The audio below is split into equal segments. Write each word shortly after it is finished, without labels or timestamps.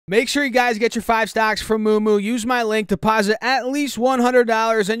Make sure you guys get your 5 stocks from Moo. Use my link, deposit at least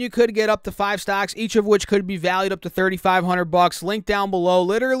 $100, and you could get up to 5 stocks, each of which could be valued up to $3,500. Link down below.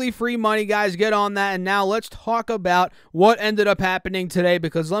 Literally free money, guys. Get on that. And now let's talk about what ended up happening today,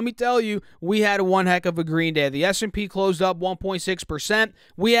 because let me tell you, we had one heck of a green day. The S&P closed up 1.6%.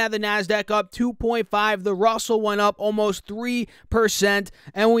 We had the NASDAQ up 2.5%. The Russell went up almost 3%,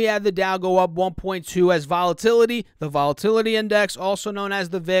 and we had the Dow go up 1.2% as volatility, the volatility index, also known as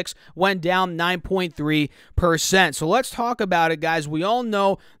the VIX, went down 9.3%. So let's talk about it, guys. We all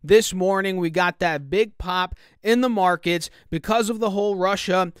know this morning we got that big pop in the markets because of the whole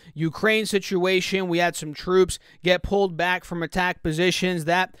Russia-Ukraine situation. We had some troops get pulled back from attack positions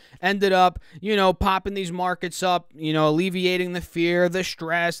that ended up, popping these markets up, alleviating the fear, the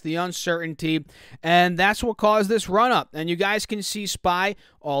stress, the uncertainty, and that's what caused this run-up. And you guys can see SPY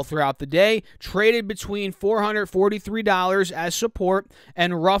all throughout the day, traded between $443 as support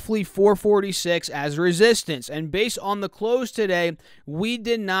and roughly $446 as resistance. And based on the close today, we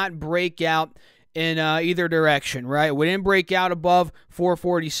did not break out in either direction, right? We didn't break out above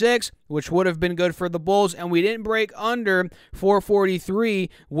 446, which would have been good for the bulls, and we didn't break under 443,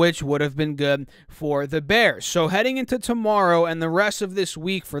 which would have been good for the bears. So heading into tomorrow and the rest of this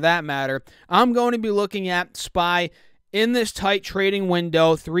week, for that matter, I'm going to be looking at SPY in this tight trading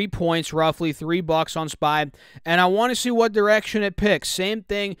window, 3 points, roughly $3 on SPY, and I want to see what direction it picks. Same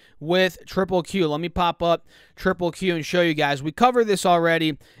thing with Triple Q. Let me pop up Triple Q and show you guys. We covered this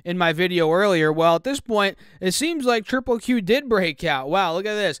already in my video earlier. Well, at this point, it seems like Triple Q did break out. Wow, look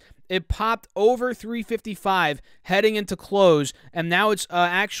at this. It popped over 355 heading into close, and now it's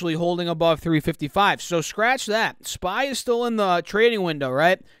actually holding above 355. So scratch that. SPY is still in the trading window,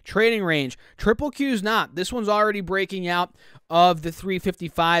 right? Trading range. Triple Q's not. This one's already breaking out of the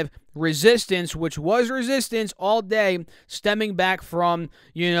 355 resistance, which was resistance all day, stemming back from,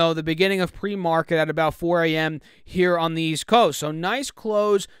 the beginning of pre-market at about 4 a.m. here on the East Coast. So nice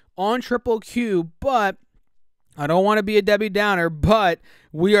close on Triple Q, but I don't want to be a Debbie Downer, but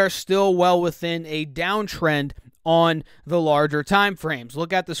we are still well within a downtrend on the larger time frames.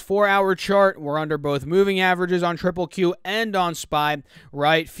 Look at this 4-hour chart. We're under both moving averages on Triple Q and on SPY,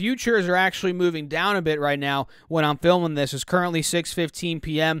 right? Futures are actually moving down a bit right now when I'm filming this. It's currently 6:15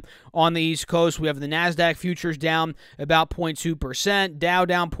 p.m. on the East Coast. We have the NASDAQ futures down about 0.2%, Dow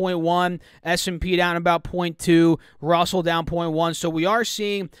down 0.1%, S&P down about 0.2%, Russell down 0.1%. So we are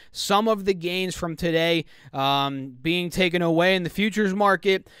seeing some of the gains from today being taken away in the futures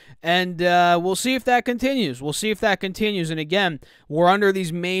market, and we'll see if that continues. And again, we're under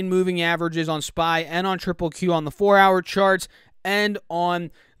these main moving averages on SPY and on Triple Q on the 4-hour charts and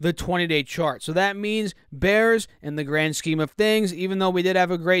on the 20-day chart. So that means bears, in the grand scheme of things, even though we did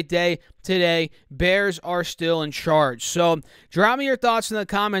have a great day today, bears are still in charge. So drop me your thoughts in the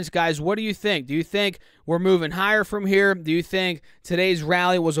comments, guys. What do you think? Do you think we're moving higher from here? Do you think today's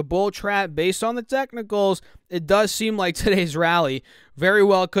rally was a bull trap? Based on the technicals, it does seem like today's rally very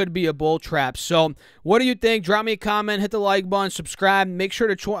well could be a bull trap. So what do you think? Drop me a comment, hit the like button, subscribe. Make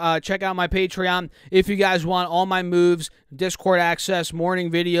sure to check out my Patreon if you guys want all my moves, Discord access,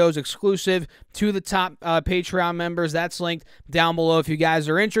 morning videos exclusive to the top Patreon members. That's linked down below if you guys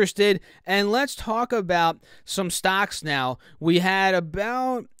are interested. And let's talk about some stocks now. We had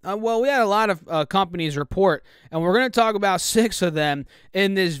about, we had a lot of companies report, and we're going to talk about 6 of them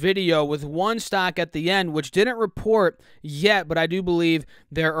in this video, with one stock at the end which didn't report yet, but I do believe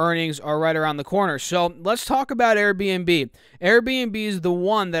their earnings are right around the corner. So let's talk about Airbnb. Airbnb is the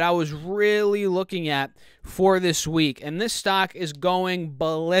one that I was really looking at for this week, and this stock is going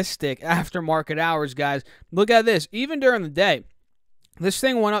ballistic after market hours, guys. Look at this. Even during the day, this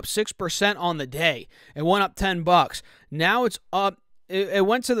thing went up 6% on the day. It went up $10. Now it's up. It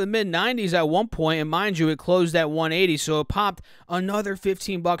went to the mid-90s at one point, and mind you, it closed at 180, so it popped another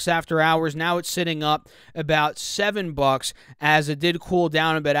 $15 after hours. Now it's sitting up about $7 as it did cool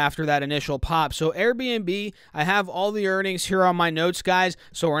down a bit after that initial pop. So Airbnb, I have all the earnings here on my notes, guys,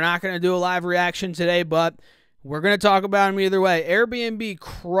 so we're not going to do a live reaction today, but we're going to talk about them either way. Airbnb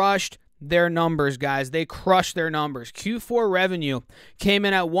crushed their numbers, guys. They crushed their numbers. Q4 revenue came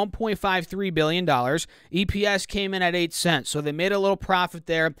in at $1.53 billion. EPS came in at 8 cents. So they made a little profit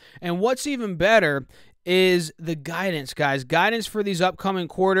there. And what's even better is the guidance, guys. Guidance for these upcoming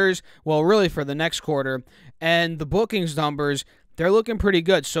quarters, well, really for the next quarter, and the bookings numbers, they're looking pretty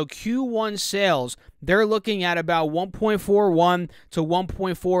good. So Q1 sales, they're looking at about 1.41 to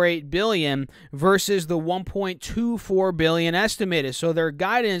 1.48 billion versus the 1.24 billion estimated. So their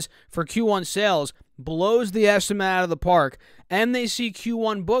guidance for Q1 sales blows the estimate out of the park, and they see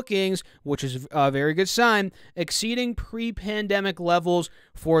Q1 bookings, which is a very good sign, exceeding pre-pandemic levels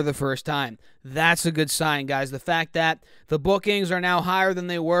for the first time. That's a good sign, guys. The fact that the bookings are now higher than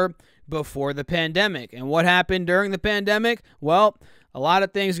they were before the pandemic. And what happened during the pandemic? Well, a lot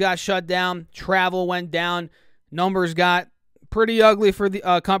of things got shut down. Travel went down. Numbers got pretty ugly for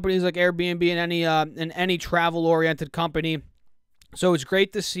the companies like Airbnb and any travel-oriented company. So it's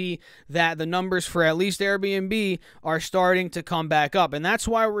great to see that the numbers for at least Airbnb are starting to come back up. And that's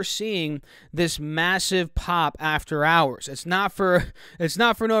why we're seeing this massive pop after hours. It's not for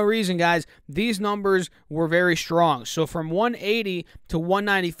no reason, guys. These numbers were very strong. So from 180 to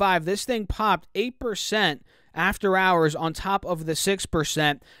 195, this thing popped 8% after hours on top of the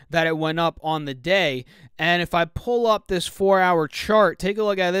 6% that it went up on the day. And if I pull up this 4-hour chart, take a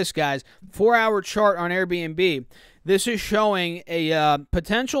look at this, guys. 4-hour chart on Airbnb. This is showing a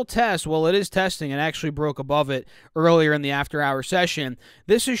potential test. Well, it is testing. It actually broke above it earlier in the after-hour session.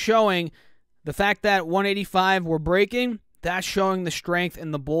 This is showing the fact that 185 we're breaking. That's showing the strength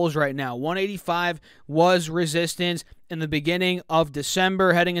in the bulls right now. 185 was resistance in the beginning of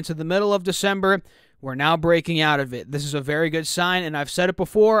December, heading into the middle of December. We're now breaking out of it. This is a very good sign, and I've said it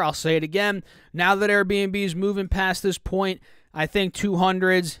before. I'll say it again. Now that Airbnb is moving past this point, I think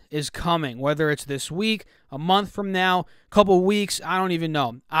 200s is coming, whether it's this week, a month from now, a couple weeks, I don't even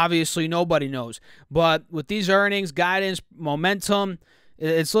know. Obviously, nobody knows. But with these earnings, guidance, momentum,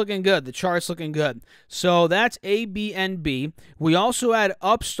 it's looking good. The chart's looking good. So that's ABNB. We also had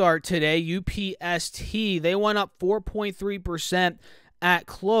Upstart today, UPST. They went up 4.3% at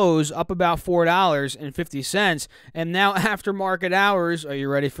close, up about $4.50. And now after market hours, are you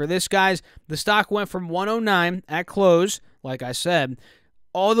ready for this, guys? The stock went from 109 at close, like I said,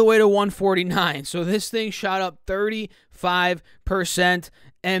 all the way to 149. So this thing shot up 35%,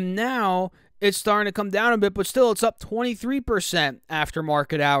 and now it's starting to come down a bit, but still it's up 23% after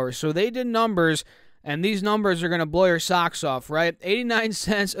market hours. So they did numbers, and these numbers are going to blow your socks off, right? 89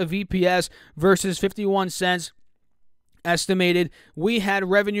 cents of EPS versus 51 cents estimated. We had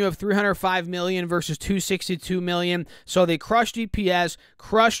revenue of $305 million versus $262 million. So they crushed EPS,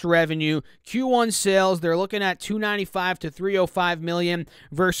 crushed revenue. Q1 sales, they're looking at $295 to $305 million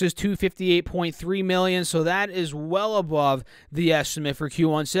versus $258.3 million. So that is well above the estimate for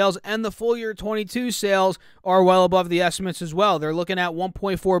Q1 sales. And the full year 22 sales are well above the estimates as well. They're looking at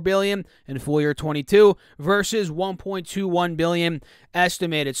 $1.4 billion in full year 22 versus $1.21 billion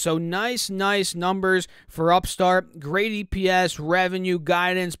estimated. So nice numbers for Upstart. Great EPS, revenue,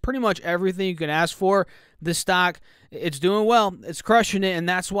 guidance, pretty much everything you can ask for. The stock, it's doing well. It's crushing it, and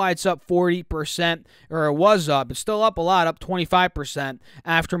that's why it's up 40%, or it was up. It's still up a lot, up 25%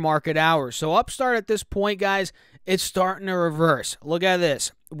 after market hours. So Upstart at this point, guys, it's starting to reverse. Look at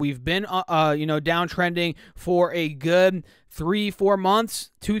this. We've been, downtrending for a good 3-4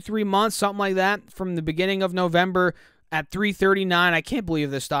 months, 2-3 months, something like that, from the beginning of November at 339. I can't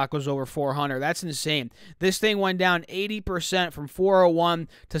believe this stock was over 400. That's insane. This thing went down 80% from 401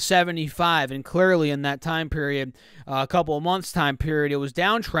 to 75, and clearly in that time period, a couple of months time period, it was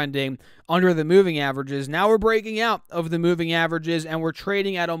downtrending under the moving averages. Now we're breaking out of the moving averages, and we're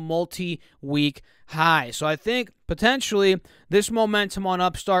trading at a multi-week high. So I think potentially this momentum on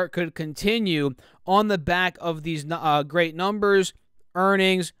Upstart could continue on the back of these great numbers,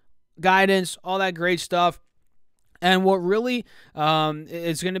 earnings, guidance, all that great stuff. And what really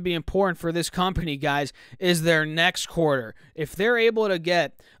is going to be important for this company, guys, is their next quarter. If they're able to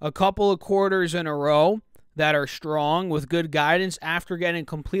get a couple of quarters in a row that are strong with good guidance after getting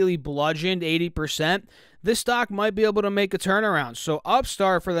completely bludgeoned 80%, this stock might be able to make a turnaround. So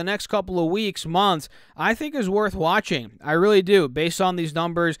Upstart for the next couple of weeks, months, I think is worth watching. I really do, based on these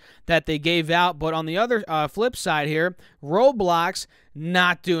numbers that they gave out. But on the other flip side here, Roblox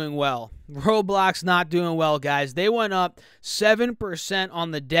not doing well. Roblox not doing well, guys. They went up 7%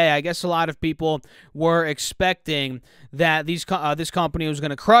 on the day. I guess a lot of people were expecting that this company was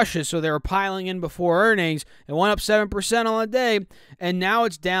going to crush it, so they were piling in before earnings. It went up 7% on the day, and now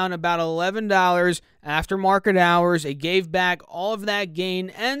it's down about $11 after market hours. It gave back all of that gain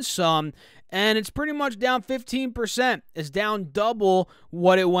and some, and it's pretty much down 15%. It's down double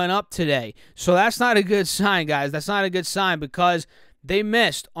what it went up today. So that's not a good sign, guys. That's not a good sign, because they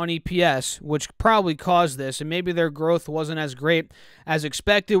missed on EPS, which probably caused this, and maybe their growth wasn't as great as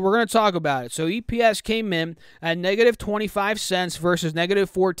expected. We're going to talk about it. So EPS came in at negative 25 cents versus negative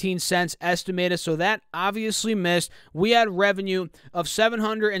 14 cents estimated, so that obviously missed. We had revenue of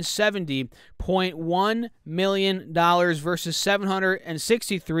 $770.1 million versus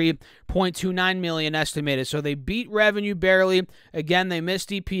 $763.29 million estimated. So they beat revenue barely. Again, they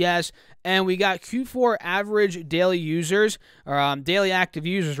missed EPS, And we got Q4 average daily users, or daily active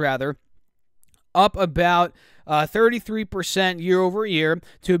users rather, up about 33% year over year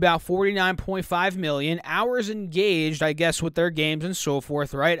to about 49.5 million. Hours engaged, I guess, with their games and so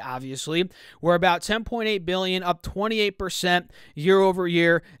forth, right? Obviously, we're about 10.8 billion, up 28% year over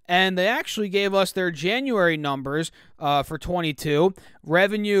year. And they actually gave us their January numbers for 22.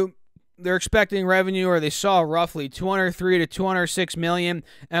 Revenue, they're expecting revenue, or they saw roughly 203 to 206 million,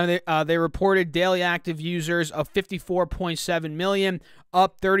 and they reported daily active users of 54.7 million,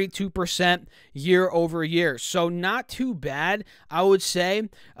 up 32% year over year. So not too bad, I would say,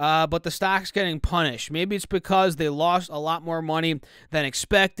 but the stock's getting punished. Maybe it's because they lost a lot more money than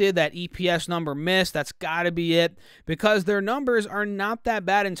expected. That EPS number missed. That's got to be it, because their numbers are not that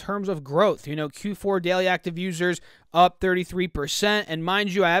bad in terms of growth. You know, Q4 daily active users up 33%. And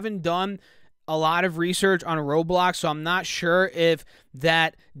mind you, I haven't done a lot of research on Roblox, so I'm not sure if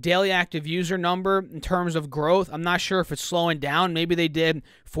that daily active user number in terms of growth, I'm not sure if it's slowing down. Maybe they did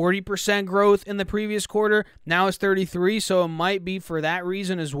 40% growth in the previous quarter. Now it's 33, so it might be for that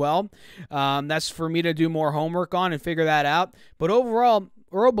reason as well. That's for me to do more homework on and figure that out. But overall,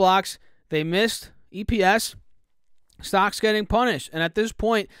 Roblox, they missed EPS. Stock's getting punished. And at this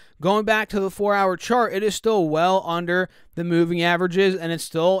point, going back to the 4-hour chart, it is still well under the moving averages, and it's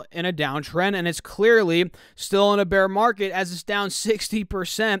still in a downtrend, and it's clearly still in a bear market, as it's down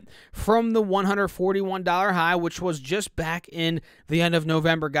 60% from the $141 high, which was just back in the end of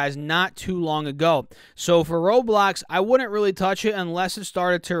November, guys, not too long ago. So for Roblox, I wouldn't really touch it unless it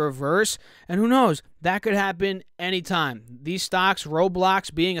started to reverse, and who knows, that could happen anytime. These stocks,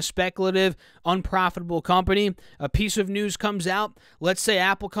 Roblox being a speculative, unprofitable company, a piece of news comes out, let's say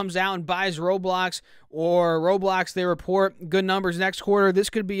Apple comes out and buys Roblox, or Roblox, they report good numbers next quarter, this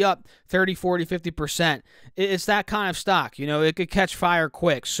could be up 30, 40, 50%. It's that kind of stock. You know, it could catch fire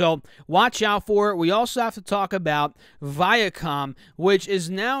quick. So watch out for it. We also have to talk about Viacom, which is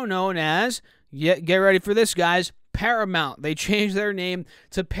now known as, get ready for this, guys, Paramount. They changed their name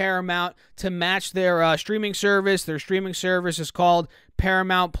to Paramount to match their streaming service. Their streaming service is called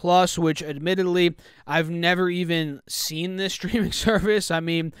Paramount Plus, which admittedly I've never even seen this streaming service. I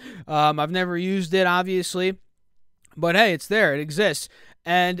mean, I've never used it, obviously, but hey, it's there. It exists.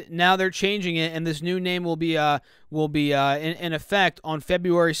 And now they're changing it, and this new name will be in effect on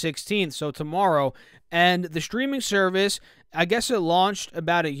February 16th, so tomorrow. And the streaming service, I guess it launched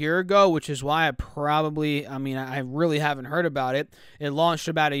about a year ago, which is why I really haven't heard about it. It launched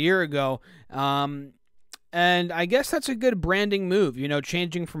about a year ago. And I guess that's a good branding move, you know,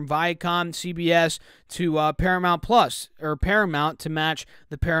 changing from Viacom, CBS to Paramount Plus, or Paramount to match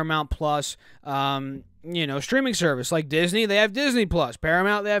the Paramount Plus, streaming service. Like Disney, they have Disney Plus.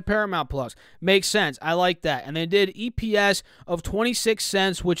 Paramount, they have Paramount Plus. Makes sense. I like that. And they did EPS of 26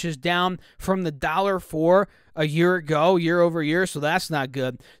 cents, which is down from the $1.04 a year ago, year over year, so that's not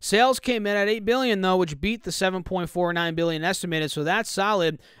good. Sales came in at $8 billion, though, which beat the $7.49 billion estimated, so that's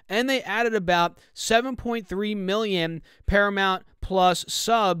solid. And they added about 7.3 million Paramount Plus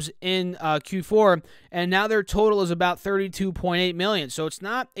subs in Q4, and now their total is about 32.8 million. So it's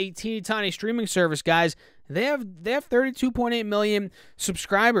not a teeny tiny streaming service, guys. They have 32.8 million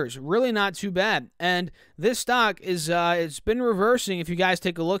subscribers. Really not too bad. And this stock is it's been reversing. If you guys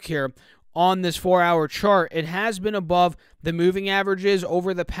take a look here on this 4-hour chart, it has been above the moving averages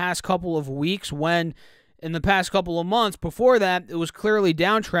over the past couple of weeks, when in the past couple of months before that, it was clearly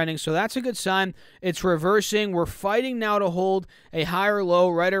downtrending. So that's a good sign. It's reversing. We're fighting now to hold a higher low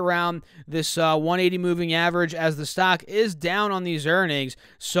right around this 180 moving average, as the stock is down on these earnings.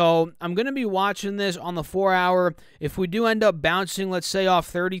 So I'm going to be watching this on the 4-hour. If we do end up bouncing, let's say off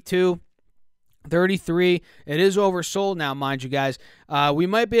 32, 33, it is oversold now, mind you, guys. We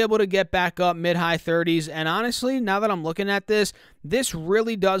might be able to get back up mid-high 30s, and honestly, now that I'm looking at this, this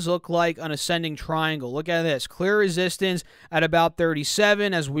really does look like an ascending triangle. Look at this. Clear resistance at about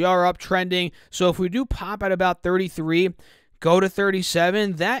 37 as we are uptrending. So if we do pop at about 33, go to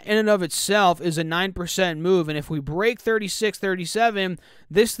 37, that in and of itself is a 9% move. And if we break 36, 37,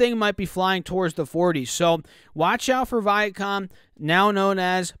 this thing might be flying towards the 40s. So watch out for Viacom, now known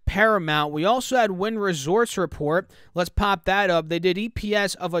as Paramount. We also had Wynn Resorts report. Let's pop that up. They did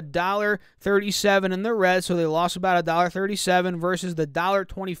EPS of $1.37 in the red, so they lost about $1.37 versus the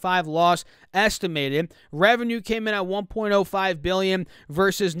 $1.25 loss estimated. Revenue came in at $1.05 billion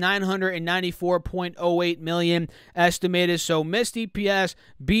versus $994.08 million estimated. So missed EPS,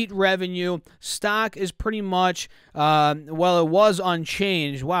 beat revenue. Stock is pretty much, it was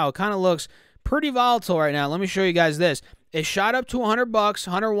unchanged. Wow, it kind of looks pretty volatile right now. Let me show you guys this. It shot up to $100,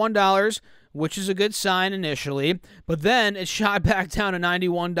 $101 which is a good sign initially, but then it shot back down to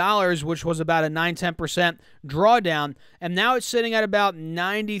 $91, which was about a 9-10% drawdown, and now it's sitting at about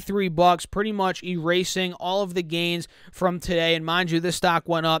 $93, pretty much erasing all of the gains from today. And mind you, this stock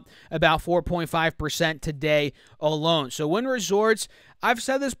went up about 4.5% today alone. So Wynn Resorts, I've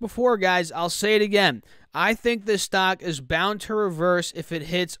said this before, guys, I'll say it again. I think this stock is bound to reverse if it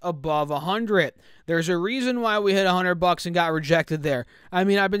hits above 100. There's a reason why we hit $100 and got rejected there. I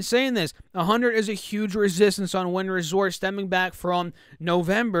mean, I've been saying this. 100 is a huge resistance on Wynn Resort stemming back from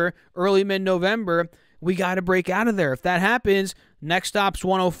November, early mid-November. We got to break out of there. If that happens, next stop's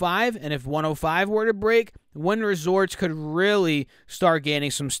 105, and if 105 were to break, Wynn Resorts could really start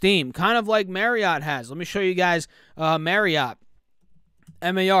gaining some steam, kind of like Marriott has. Let me show you guys Marriott.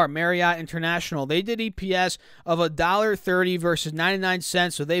 MAR, Marriott International. They did EPS of $1.30 versus 99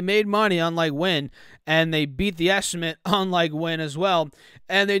 cents, so they made money unlike Wynn, and they beat the estimate unlike Wynn as well.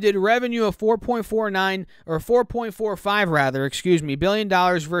 And they did revenue of $4.45 billion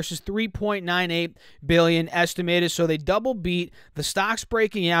versus $3.98 billion estimated. So they double beat. The stock's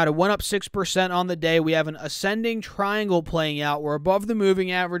breaking out. It went up 6% on the day. We have an ascending triangle playing out. We're above the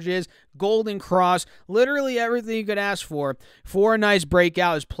moving averages, golden cross, literally everything you could ask for a nice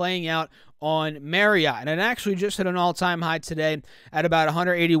breakout is playing out on Marriott. And it actually just hit an all-time high today at about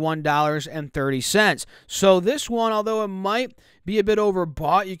 $181.30. So this one, although it might be a bit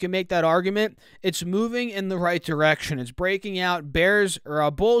overbought, you can make that argument, it's moving in the right direction. It's breaking out. Bulls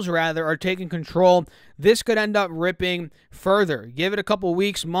are taking control. This could end up ripping further. Give it a couple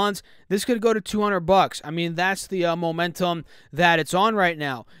weeks, months, this could go to $200. I mean, that's the momentum that it's on right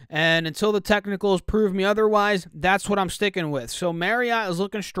now. And until the technicals prove me otherwise, that's what I'm sticking with. So Marriott is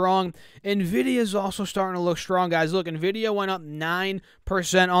looking strong. Nvidia is also starting to look strong, guys. Look, Nvidia went up 9%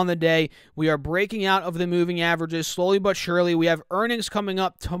 on the day. We are breaking out of the moving averages slowly but surely. We have earnings coming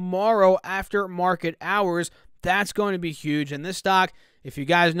up tomorrow after market hours. That's going to be huge. And this stock, if you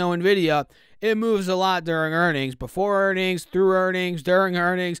guys know Nvidia, it moves a lot during earnings, before earnings, through earnings, during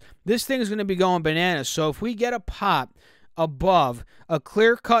earnings. This thing is going to be going bananas. So if we get a pop above a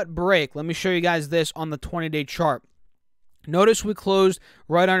clear-cut break, let me show you guys this on the 20-day chart. Notice we closed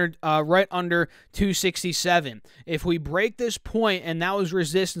right under 267. If we break this point, and that was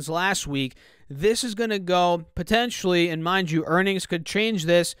resistance last week, this is going to go potentially, and mind you, earnings could change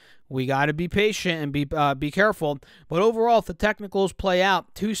this. We got to be patient and be careful. But overall, if the technicals play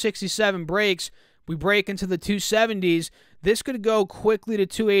out, 267 breaks, we break into the 270s. This could go quickly to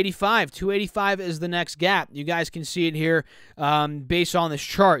 285. 285 is the next gap. You guys can see it here based on this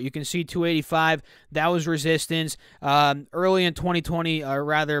chart. You can see 285. That was resistance early in 2020, or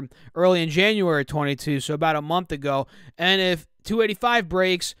rather early in January 22, so about a month ago. And if 285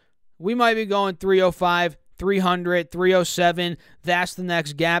 breaks, we might be going 305. 300, 307, that's the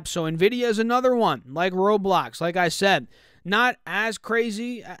next gap. So Nvidia is another one, like Roblox. Like I said, not as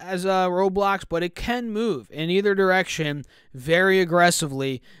crazy as Roblox, but it can move in either direction very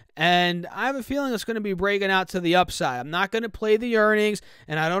aggressively. And I have a feeling it's going to be breaking out to the upside. I'm not going to play the earnings,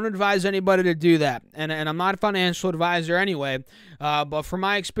 and I don't advise anybody to do that. And I'm not a financial advisor anyway. But from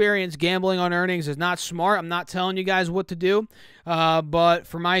my experience, gambling on earnings is not smart. I'm not telling you guys what to do. But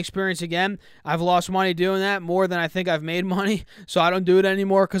from my experience, again, I've lost money doing that more than I think I've made money. So I don't do it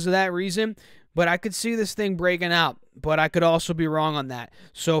anymore because of that reason. But I could see this thing breaking out, but I could also be wrong on that.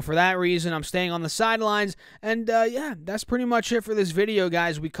 So for that reason, I'm staying on the sidelines. And yeah, that's pretty much it for this video,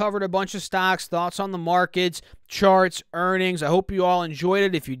 guys. We covered a bunch of stocks, thoughts on the markets, charts, earnings. I hope you all enjoyed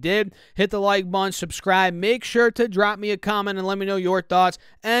it. If you did, hit the like button, subscribe. Make sure to drop me a comment and let me know your thoughts.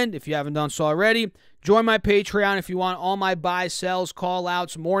 And if you haven't done so already, join my Patreon if you want all my buys, sells,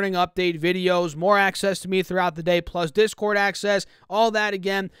 call-outs, morning update videos, more access to me throughout the day, plus Discord access. All that,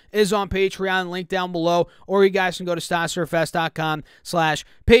 again, is on Patreon, link down below, or you guys can go to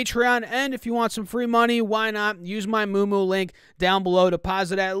StasserFest.com/Patreon. And if you want some free money, why not? Use my Moomoo link down below,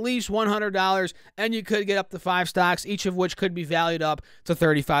 deposit at least $100, and you could get up to 5 stocks, each of which could be valued up to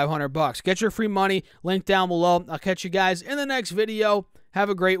 $3,500. Get your free money, link down below. I'll catch you guys in the next video. Have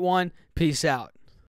a great one. Peace out.